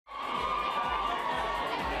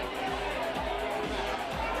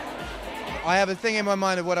I have a thing in my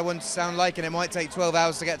mind of what I want to sound like, and it might take 12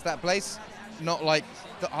 hours to get to that place, not like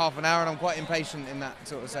half an hour, and I'm quite impatient in that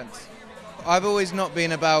sort of sense. I've always not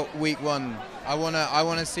been about week one. I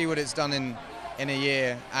wanna see what it's done in a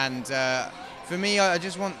year, and for me, I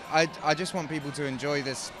just want people to enjoy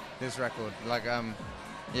this record. Like,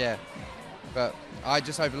 yeah, but I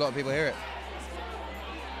just hope a lot of people hear it.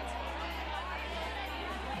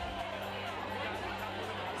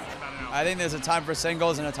 I think there's a time for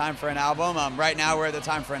singles and a time for an album. Right now we're at the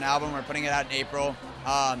time for an album. We're putting it out in April.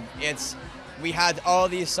 We had all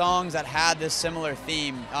these songs that had this similar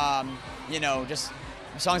theme. Just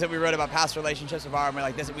songs that we wrote about past relationships of ours. And we're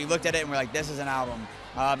like, we looked at it and we're like, this is an album.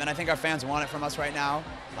 And I think our fans want it from us right now.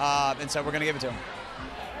 And so we're gonna give it to them.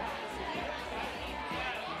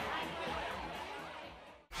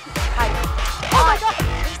 Oh my God!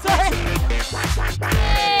 Sorry.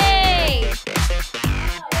 Hey!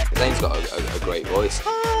 Zane's got a great voice.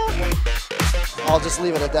 I'll just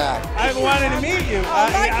leave it at that. I've wanted to meet you.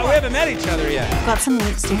 We haven't met each other yet. Got some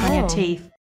lipstick on your teeth.